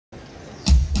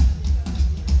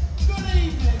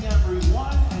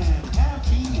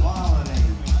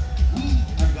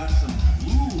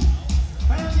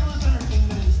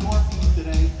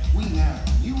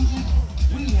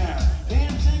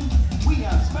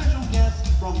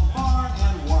from far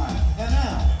and wide. And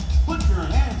now, put your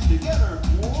hands together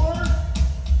for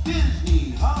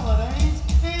Disney Holidays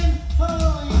in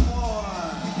Hollywood.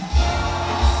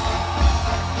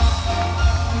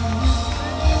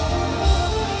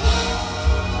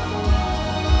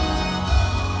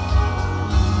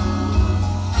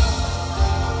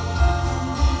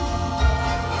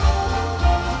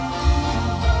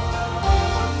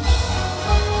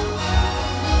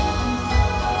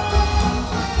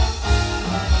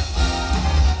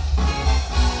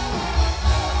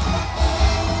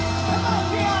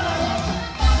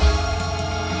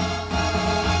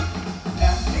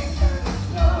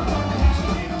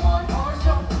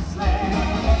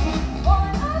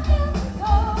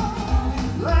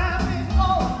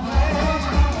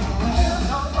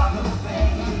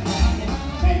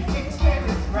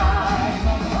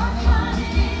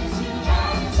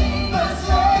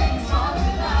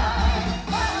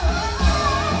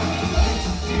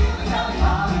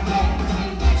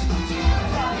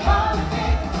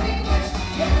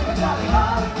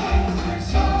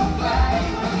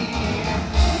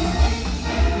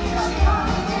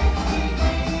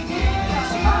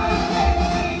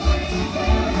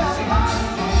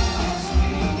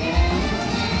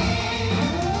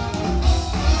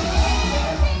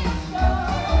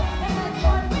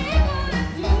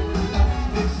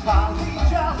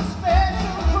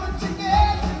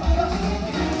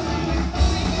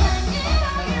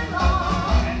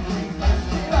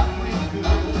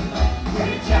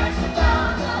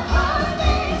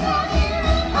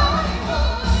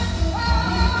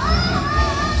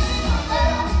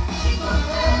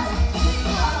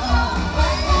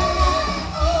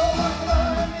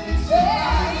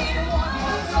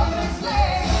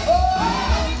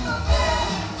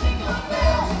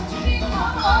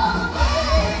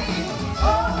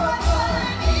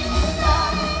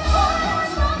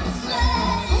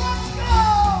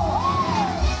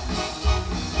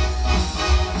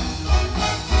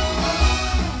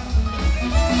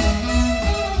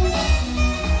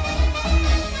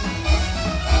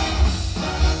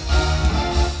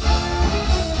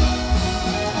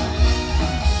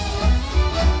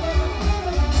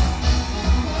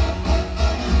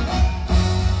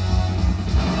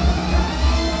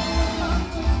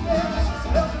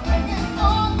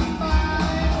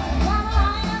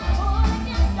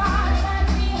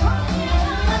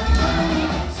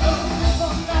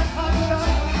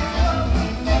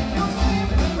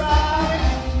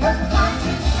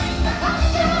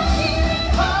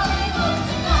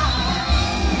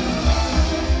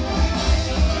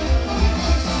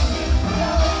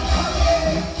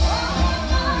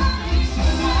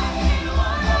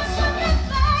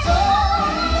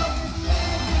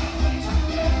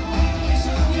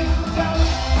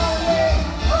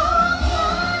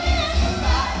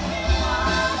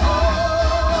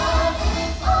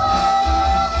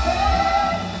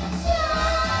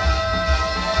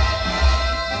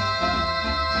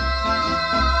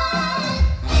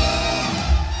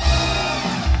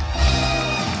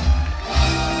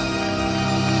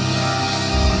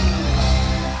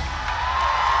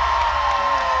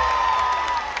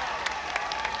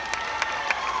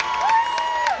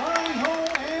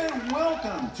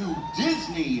 To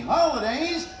Disney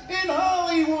Holidays in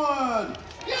Hollywood!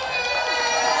 Yay!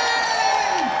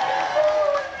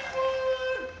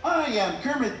 I am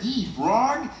Kermit the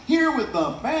Frog, here with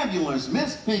the fabulous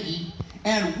Miss Piggy,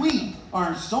 and we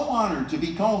are so honored to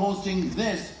be co-hosting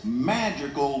this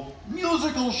magical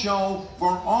musical show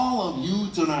for all of you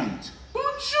tonight.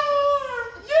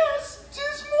 Bonjour! Yes,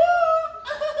 'tis moi!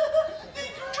 The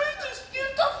greatest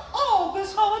gift of all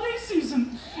this holiday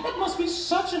season. It must be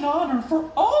such an honor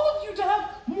for all of you to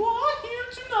have moi here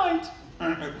tonight.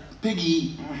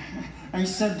 Piggy, I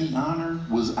said the honor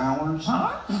was ours.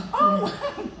 Huh? Oh,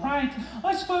 right.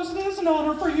 I suppose it is an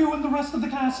honor for you and the rest of the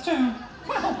cast, too.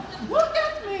 Well, look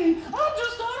at me. I'm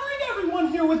just honoring everyone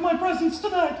here with my presence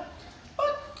tonight.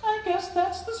 But I guess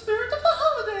that's the spirit of the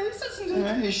holidays,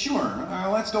 isn't it? Sure.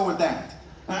 Let's go with that.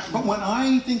 But when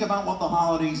I think about what the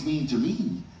holidays mean to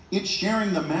me, it's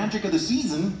sharing the magic of the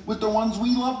season with the ones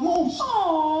we love most.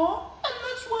 Aww, and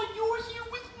that's why you're here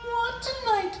with moi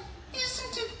tonight,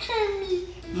 isn't it, Kermit?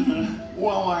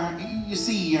 Well, you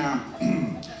see,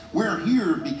 we're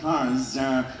here because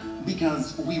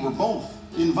we were both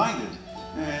invited.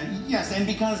 Yes, and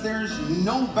because there's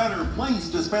no better place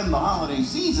to spend the holiday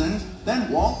season than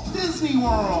Walt Disney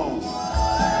World.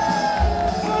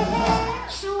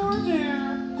 Sure, dear.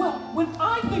 Well, when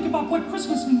I think about what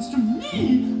Christmas means to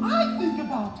me, I think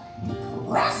about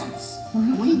presents.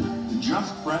 Really?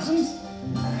 Just presents?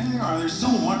 There's so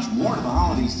much more to the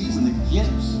holiday season than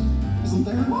gifts. Isn't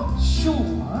isn't there? Well,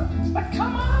 sure, but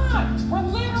come on! We're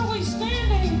literally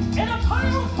standing in a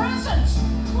pile of presents!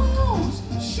 Clothes,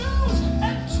 shoes,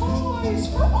 and toys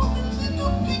for all the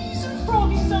little piggies and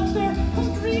froggies out there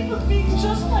who dream of being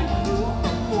just like you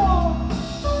and me.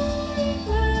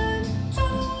 Toyland,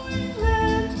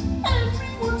 Toyland,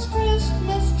 everyone's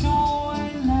Christmas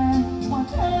Joyland.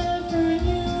 Whatever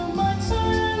you might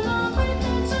celebrate,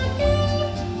 it's a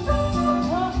gift from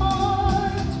the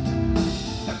heart.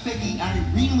 Piggy, I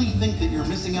really think that you're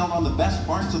missing out on the best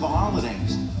parts of the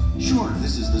holidays. Sure,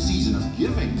 this is the season of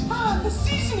giving. Ah, the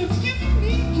season of giving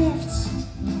me gifts.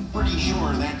 Pretty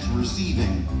sure that's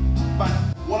receiving. But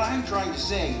what I'm trying to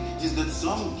say is that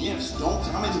some gifts don't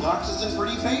come in boxes and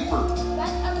pretty paper.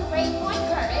 That's a great point,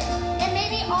 Kermit. And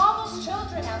maybe all those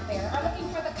children out there are looking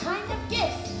for the kind of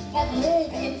gifts that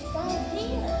live inside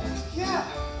here. Yeah,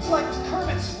 like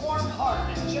Kermit's warm heart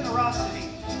and generosity,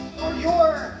 or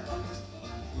your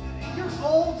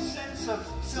bold sense of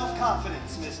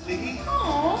self-confidence, Miss Piggy.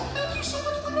 Aw, thank you so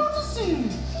much for noticing.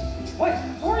 Wait,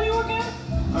 who are you again?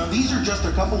 These are just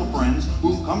a couple of friends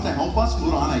who've come to help us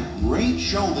put on a great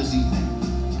show this evening.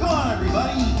 Come on,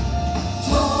 everybody!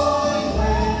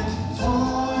 Toyland,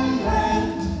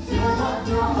 Toyland, fill up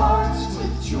your hearts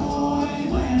with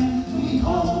Joyland. We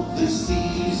hope this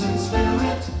season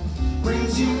spirit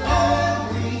brings you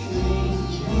everything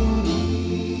you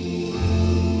need.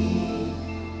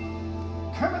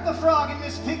 Kermit the Frog and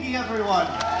Miss Piggy, everyone.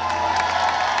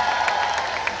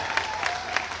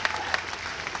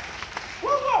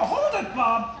 Whoa, hold it,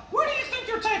 Bob. Where do you think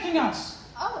you're taking us?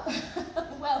 Oh,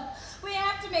 well, we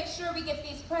have to make sure we get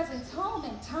these presents home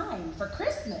in time for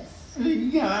Christmas.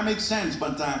 Yeah, that makes sense,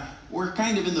 but we're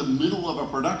kind of in the middle of a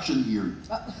production here.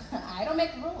 I don't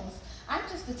make the rules. I'm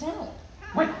just the talent.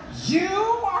 Wait, you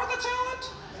are the talent?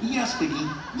 Yes, Piggy,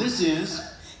 this is...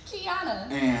 Kiana.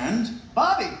 And...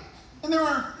 Bobby. And there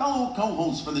are fellow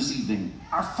co-hosts for this evening.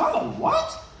 Our fellow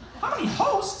what? How many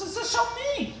hosts does this show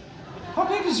need? How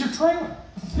big is your trailer?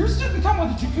 Yours didn't come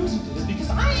with a jacuzzi, did it? Because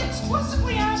I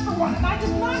explicitly asked for one and I did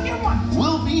not get one.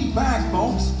 We'll be back,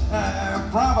 folks.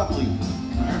 Probably.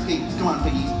 Okay, come on,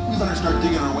 Piggy. We better start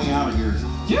digging our way out of here.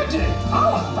 You did?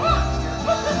 All right.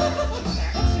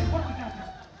 Let's see, what do we got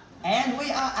here? And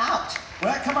we are out. We're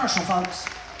at commercial, folks.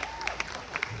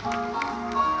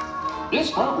 This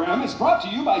program is brought to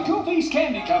you by Goofy's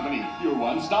Candy Company, your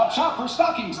one-stop shop for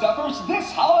stocking stuffers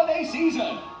this holiday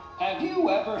season. Have you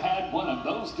ever had one of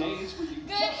those days where you...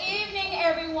 Good evening,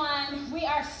 everyone. We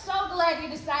are so glad you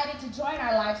decided to join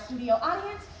our live studio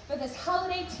audience for this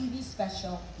holiday TV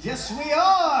special. Yes, we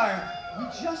are. We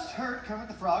just heard Kermit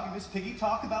the Frog and Miss Piggy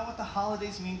talk about what the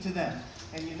holidays mean to them.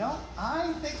 And you know,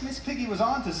 I think Miss Piggy was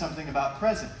onto something about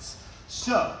presents.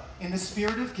 So, in the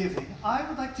spirit of giving, I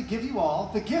would like to give you all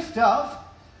the gift of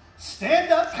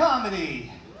stand-up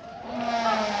comedy.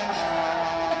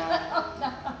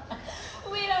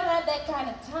 We don't have that kind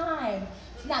of time.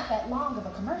 It's not that long of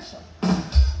a commercial.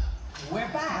 We're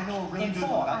back I know a really in good 4,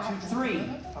 one about 3,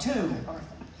 2.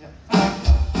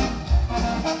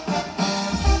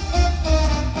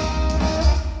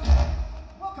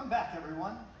 Welcome back,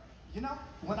 everyone. You know,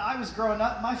 when I was growing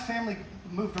up, my family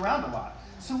moved around a lot.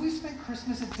 So we spent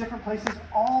Christmas at different places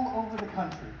all over the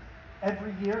country.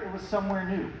 Every year it was somewhere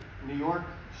new. New York,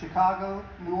 Chicago,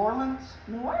 New Orleans.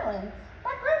 New Orleans?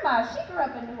 My grandma, she grew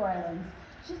up in New Orleans.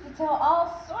 She used to tell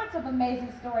all sorts of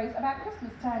amazing stories about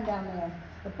Christmas time down there.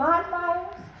 The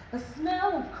bonfires, the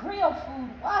smell of Creole food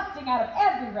wafting out of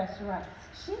every restaurant.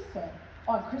 She said,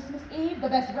 on Christmas Eve, the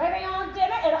best réveillon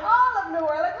dinner in all of New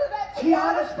Orleans was at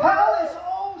Tiana's Palace!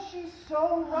 Oh, she's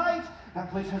so right. That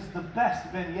place has the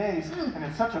best beignets, and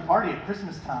it's such a party at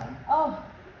Christmas time. Oh,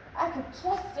 I could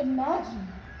just imagine.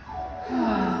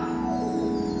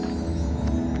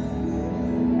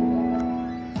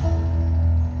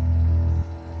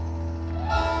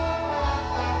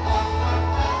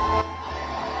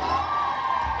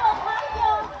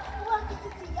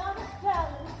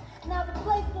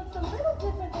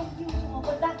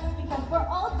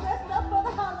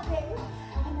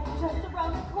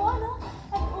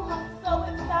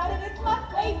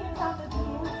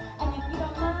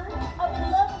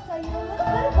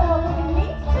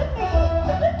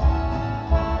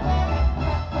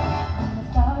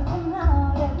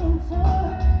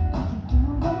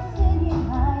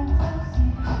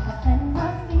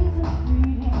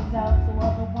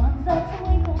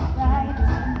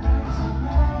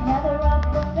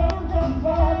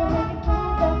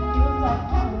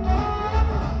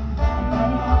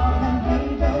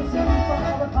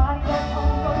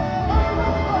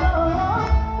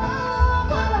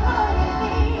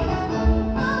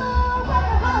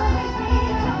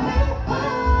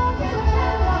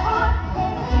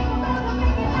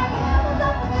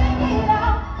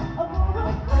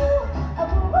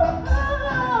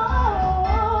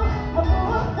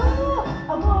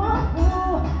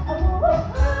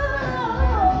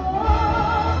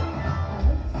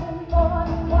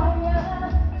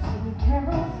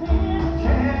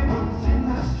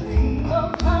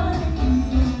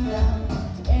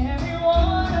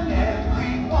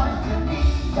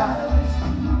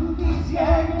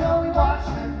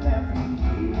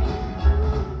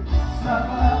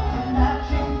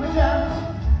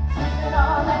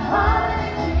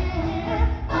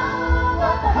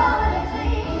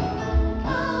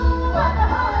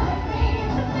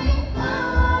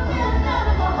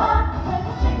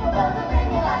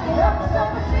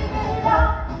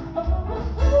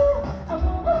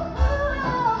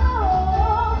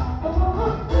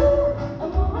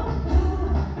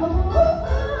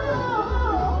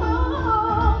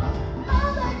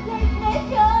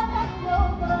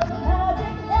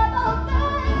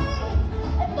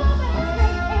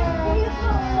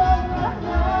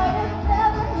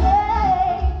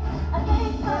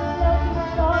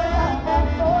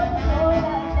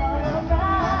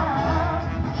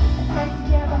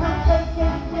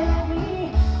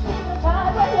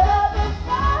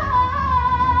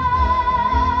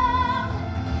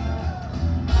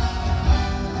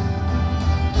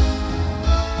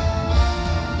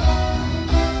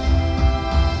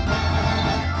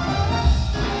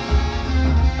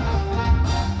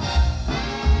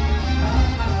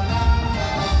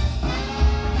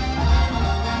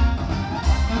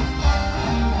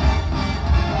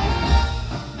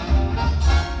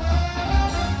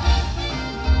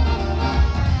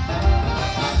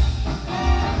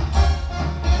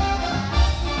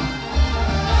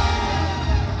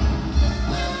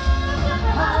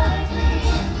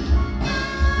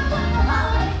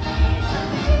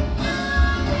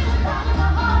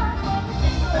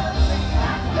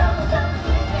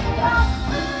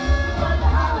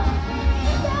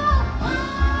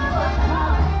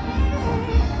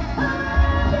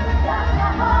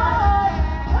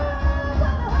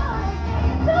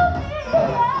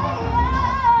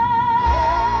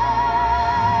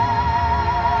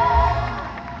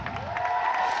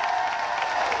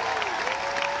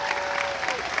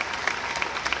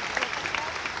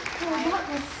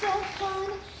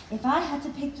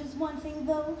 pick just one thing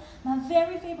though, my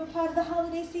very favorite part of the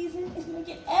holiday season is when we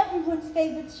get everyone's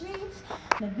favorite treats.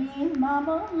 Naveen,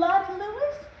 Mama, Lottie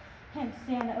Lewis, and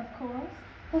Santa, of course.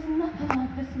 There's nothing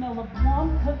like the smell of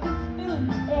warm cookies filling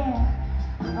the air.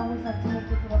 I always like to make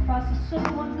those little frosted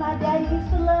sugar ones my daddy used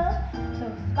to love.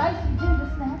 Those spicy ginger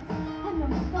snaps and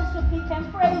those special pecan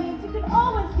pralines you can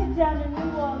always get down in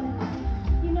New Orleans.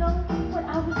 You know, when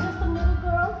I was just a little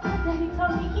girl, Daddy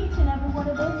taught me each and every one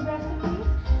of those recipes.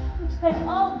 We'd spend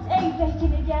all day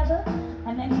baking together,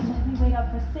 and then he'd let me wait up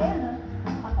for Santa.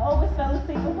 I always fell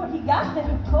asleep before he got there,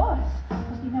 of course.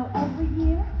 But you know, every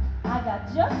year, I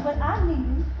got just what I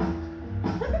needed.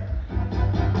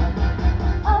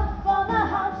 Up on the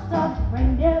housetop,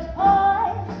 reindeer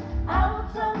boys,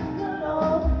 out of good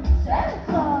old Santa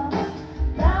Claus.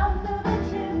 Down through the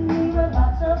chimney were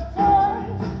lots of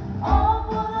toys, all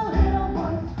for the little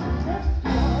ones' Christmas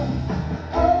joys.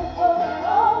 Oh, oh,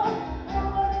 oh, who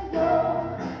wouldn't go?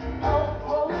 Oh,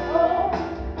 oh, oh,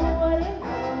 who wouldn't go?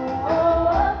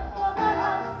 Up on the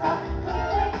housetop,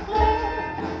 clean,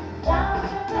 clean, down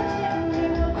through the chimney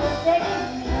we'll go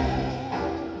taking in.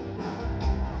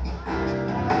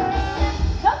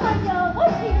 Come on, y'all,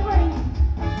 what's he ringing?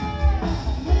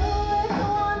 You is the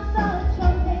one solid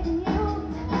trumpet mute.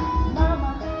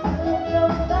 Mama, it's so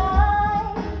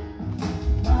fine.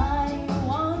 Why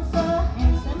wants a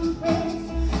handsome prince?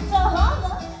 So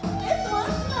holla, this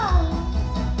one's mine.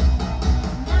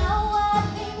 Now I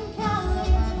think I'll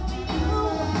leave to you,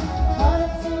 but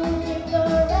to give the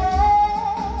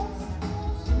rest.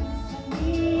 Choose to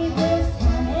me this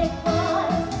Santa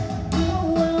Claus. You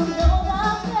will know the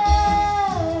best.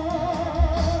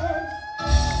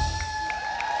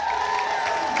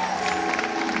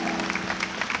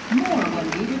 More when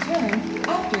we return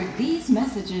after these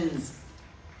messages.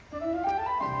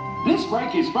 This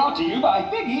break is brought to you by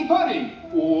Figgy Pudding.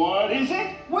 What is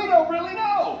it? We don't really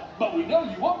know, but we know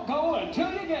you won't go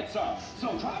until you get some.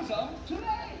 So try some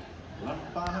today.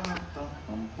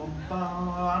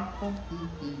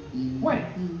 Wait,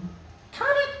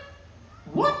 Kermit,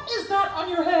 what is that on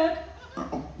your head?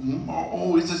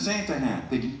 Oh, it's a Santa hat,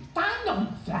 Piggy. I know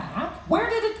that. Where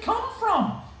did it come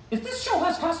from? If this show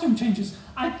has costume changes,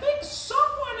 I think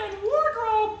someone in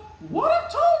wardrobe would have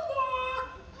told me.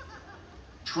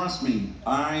 Trust me,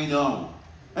 I know.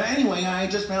 Anyway, I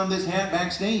just found this hat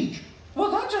backstage.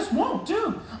 Well, that just won't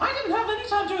do. I didn't have any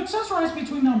time to accessorize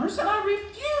between numbers, and I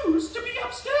refuse to be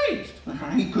upstaged.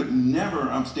 I could never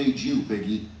upstage you,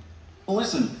 Piggy.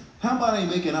 Listen, how about I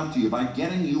make it up to you by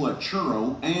getting you a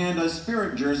churro and a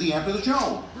Spirit jersey after the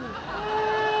show?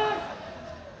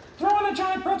 Throw in a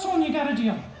giant pretzel and you got a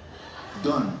deal.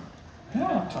 Done.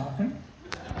 Yeah, I'm talking.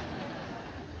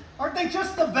 Aren't they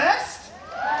just the best?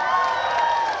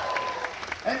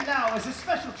 And now, as a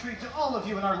special treat to all of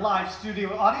you in our live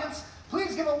studio audience,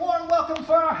 please give a warm welcome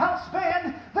for our house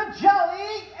band, the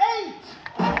Jolly Eight!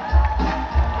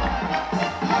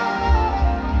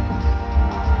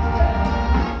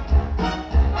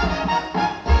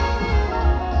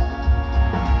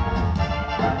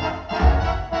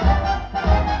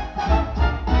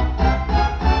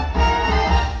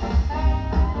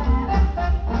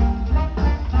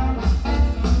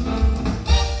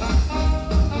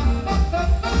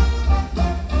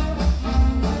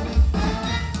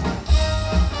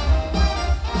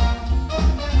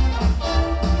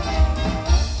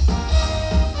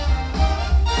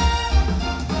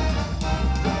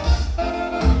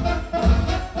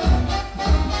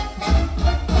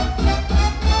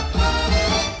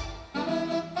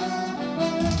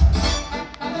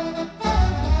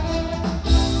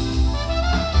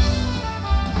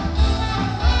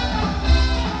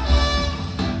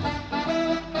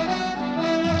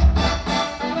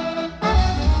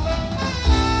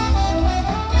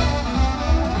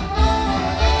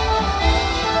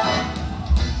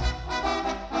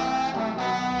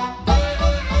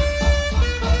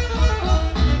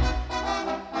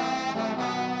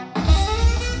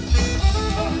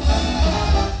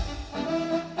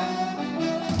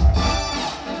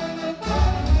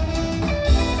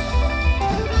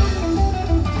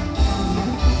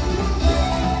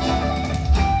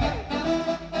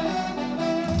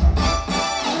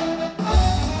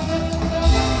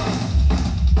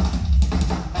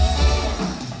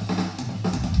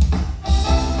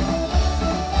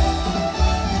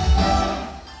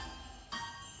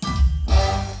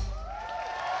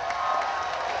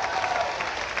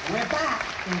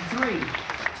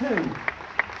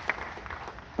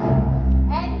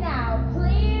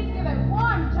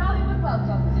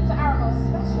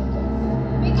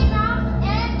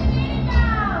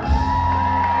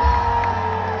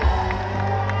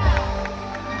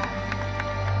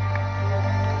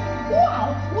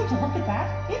 you look at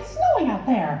that? It's snowing out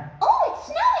there. Oh, it's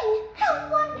snowing! How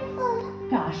wonderful!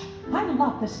 Gosh, I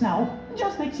love the snow. It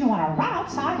just makes you want to run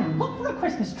outside and look for a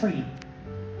Christmas tree.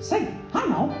 Say, I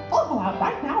know. I'll go out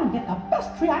right now and get the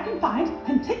best tree I can find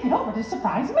and take it over to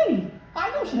surprise Minnie. I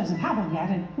know she doesn't have one yet,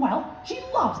 and, well, she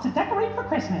loves to decorate for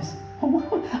Christmas.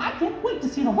 I can't wait to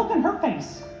see the look on her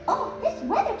face. Oh, this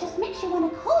weather just makes you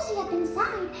want to cozy up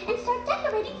inside and start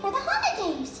decorating for the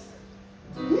holidays.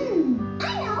 I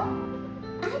know.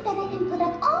 I bet I can put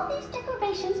up all these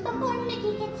decorations before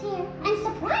Mickey gets here and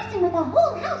surprise him with a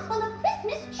whole house full of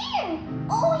Christmas cheer.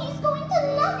 Oh, he's going to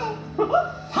love it.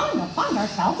 Time to find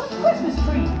ourselves a Christmas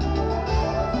tree.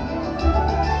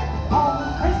 Oh,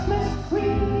 Christmas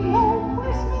tree, oh,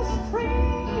 Christmas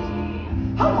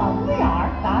tree. How lovely are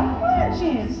thy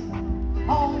branches.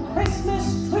 Oh,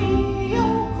 Christmas tree,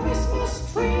 oh,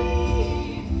 Christmas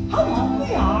tree. How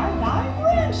lovely are thy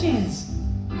branches.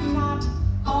 Not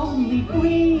only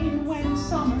green when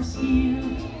summer's here,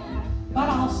 but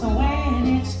also when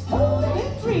it's cold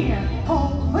and drear.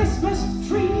 Oh, Christmas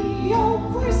tree, oh,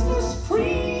 Christmas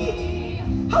tree.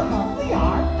 How lovely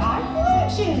are thy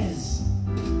branches.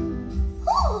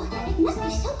 Oh, it must be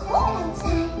so cold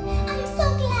outside. I'm so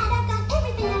glad I've got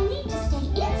everything I need to stay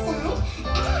inside.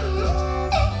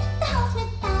 And deck the house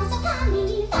with boughs of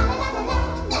holly. Fa la la la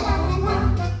la la la la.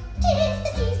 'Tis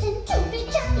the season to be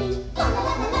jolly. Fa la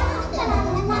la la la la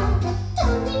la la la.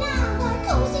 Don we now our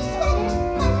cozy sweaters.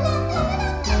 Fa la la la la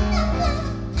la la la.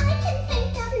 I can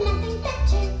think of nothing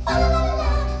better. Fa la la la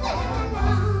la la la la.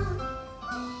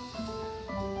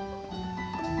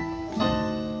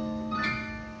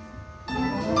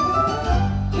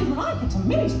 And when I get to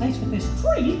Minnie's place with this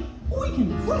tree, we can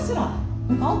dress it up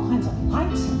with all kinds of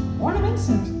lights and ornaments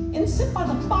and sit by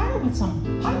the fire with some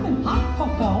piping hot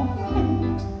cocoa.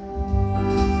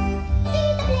 See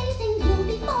the blazing blue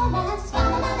before us. Fa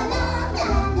la la la la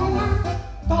la la la.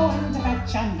 Going to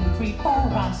fetch a new tree for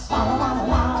us. La la la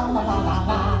la la la la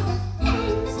la.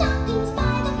 And the stockings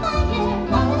by the fire.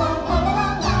 La la la la la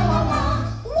la la la.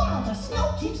 While the snow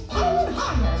keeps piling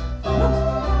higher.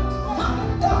 My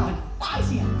God, I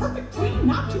see a perfect tree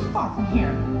not too far from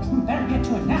here. Better get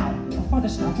to it now before the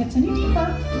snow gets any deeper.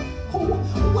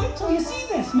 Oh, wait till you see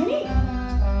this, Minnie.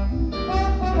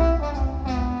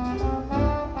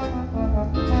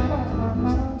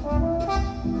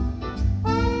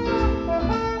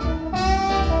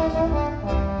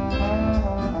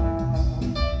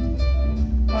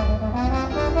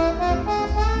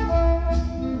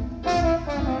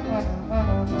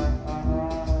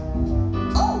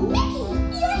 Oh, Mickey,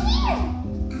 you're here!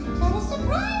 I've got a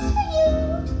surprise for you.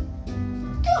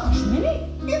 Gosh, Minnie,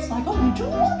 it's like a winter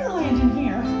wonderland in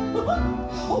here.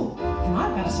 Oh, and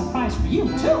I've got a surprise for you,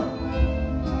 too.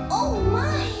 Oh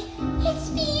my, it's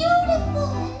beautiful.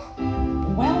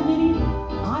 Well, Minnie,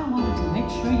 I wanted to make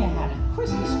sure you had a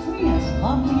Christmas tree as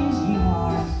lovely as you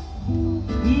are.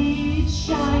 Each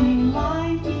shining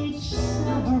light, each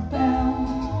silver bell.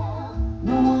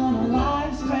 No one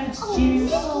alive spreads cheer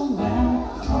so well.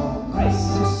 Oh,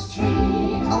 Christmas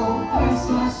tree, oh,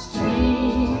 Christmas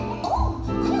tree. Oh,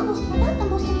 I almost forgot the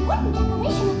most important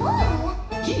decoration of all.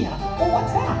 Gia, oh,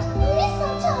 what's that?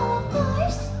 Mistletoe, of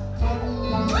course.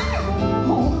 Mwah!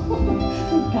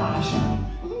 Oh, gosh.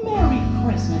 Merry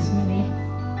Christmas, Minnie.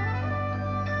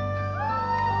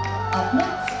 Up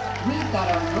next, we've got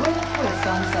a royal twist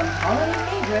on some holiday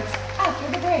favorites after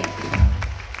the break.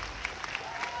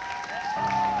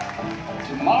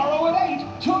 Tomorrow at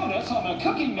 8, join us on the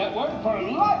Cooking Network for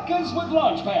Latkes with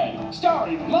Launchpad,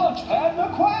 starring Launchpad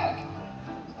McQuack.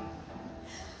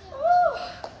 Ooh,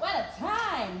 what a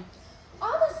time!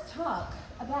 All this talk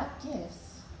about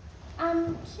gifts.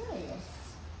 I'm curious.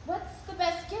 What's the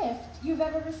best gift you've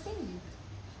ever received?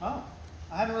 Oh,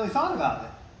 I hadn't really thought about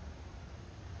it.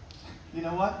 You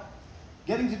know what?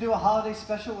 Getting to do a holiday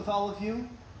special with all of you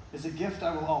is a gift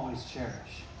I will always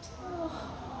cherish.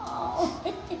 Oh,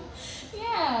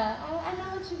 yeah, I know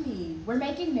what you mean. We're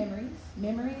making memories,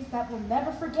 memories that we'll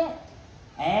never forget.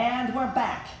 And we're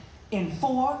back in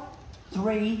 4,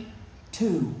 3,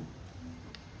 2.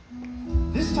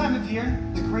 This time of year,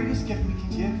 the greatest gift we can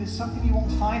give is something you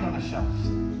won't find on a shelf.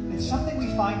 It's something we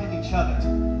find in each other.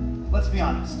 Let's be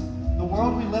honest, the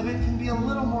world we live in can be a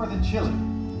little more than chilly,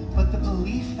 but the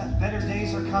belief that better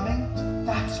days are coming,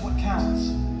 that's what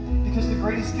counts. Because the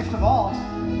greatest gift of all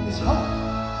is hope.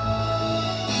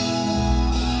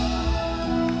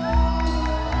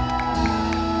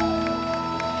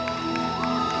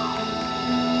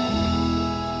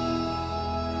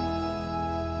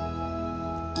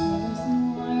 There's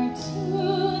more to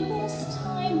this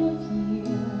time of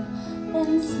year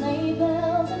than sleigh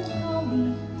bells and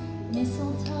holly,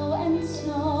 mistletoe and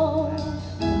snow.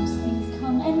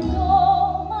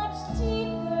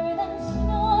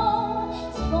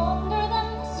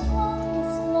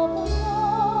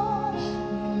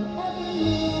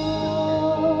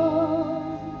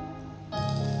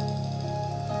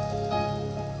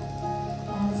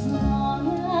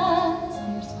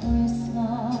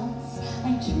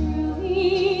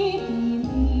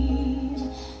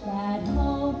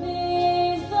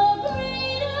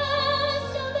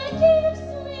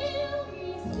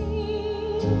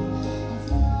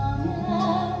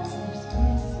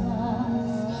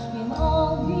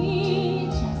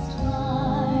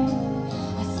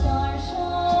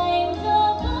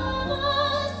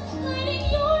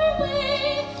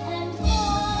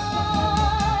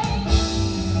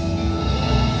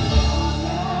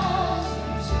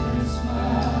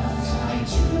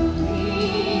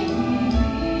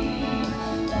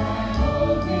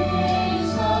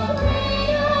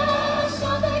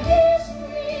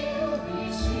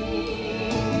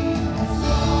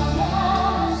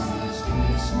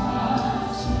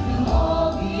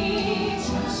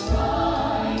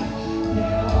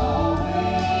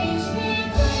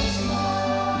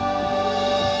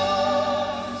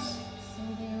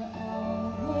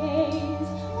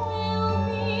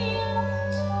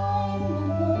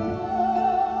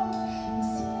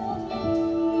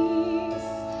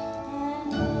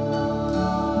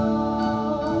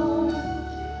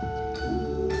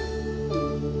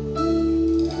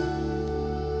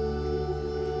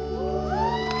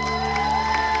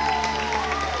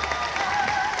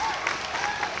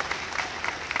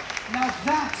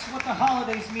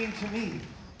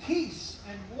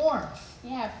 and warmth.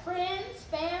 Yeah, friends,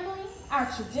 family, our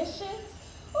traditions.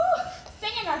 Ooh,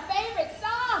 singing our favorite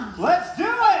songs. Let's do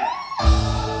it!